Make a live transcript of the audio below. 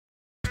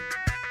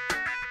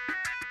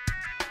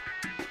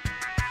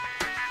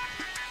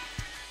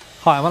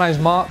Hi, my name is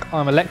Mark.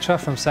 I'm a lecturer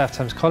from South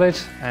Thames College,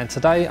 and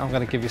today I'm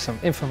going to give you some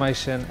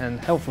information and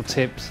helpful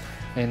tips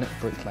in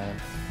bricklaying.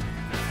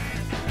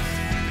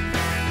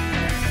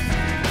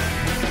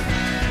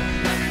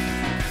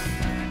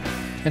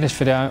 In this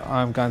video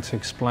I'm going to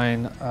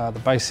explain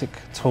the basic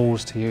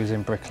tools to use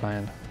in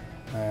bricklaying.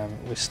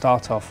 We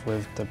start off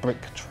with the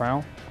brick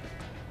trowel.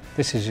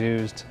 This is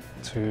used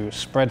to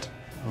spread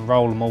and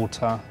roll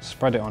mortar,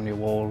 spread it on your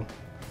wall,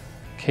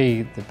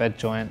 key the bed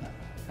joint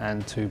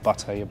and to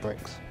butter your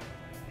bricks.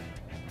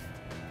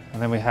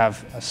 And then we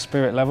have a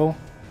spirit level.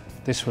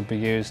 This would be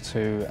used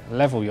to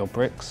level your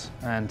bricks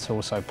and to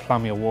also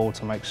plumb your wall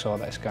to make sure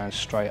that it's going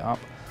straight up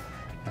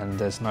and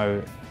there's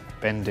no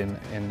bending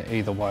in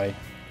either way.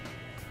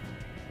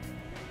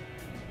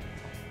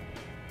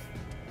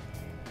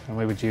 And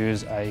we would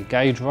use a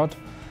gauge rod,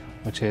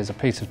 which is a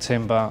piece of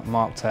timber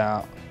marked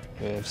out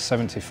with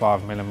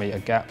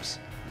 75mm gaps.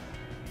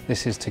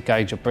 This is to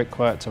gauge your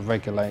brickwork to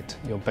regulate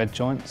your bed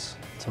joints,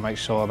 to make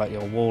sure that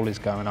your wall is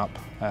going up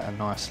at a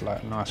nice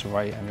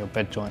rate and your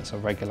bed joints are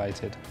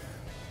regulated.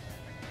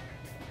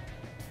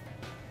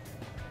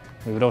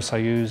 We would also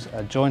use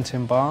a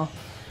jointing bar.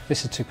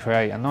 This is to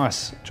create a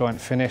nice joint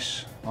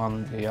finish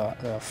on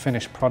the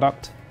finished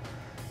product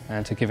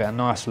and to give it a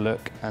nice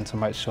look and to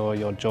make sure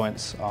your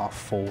joints are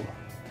full.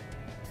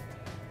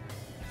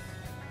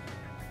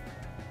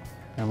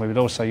 And we would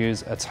also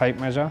use a tape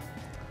measure.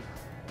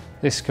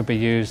 This could be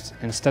used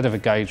instead of a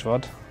gauge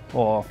rod,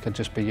 or could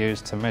just be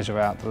used to measure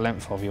out the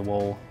length of your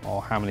wall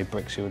or how many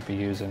bricks you would be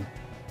using.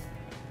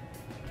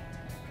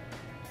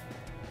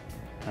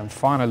 And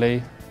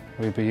finally,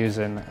 we'd be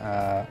using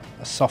a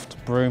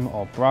soft broom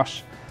or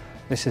brush.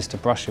 This is to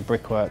brush your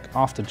brickwork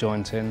after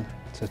jointing,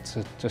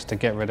 just to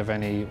get rid of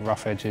any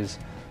rough edges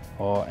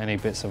or any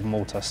bits of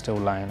mortar still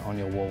laying on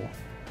your wall.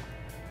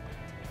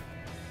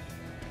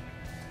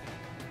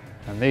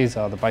 And these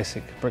are the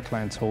basic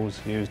bricklaying tools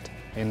used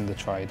in the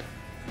trade.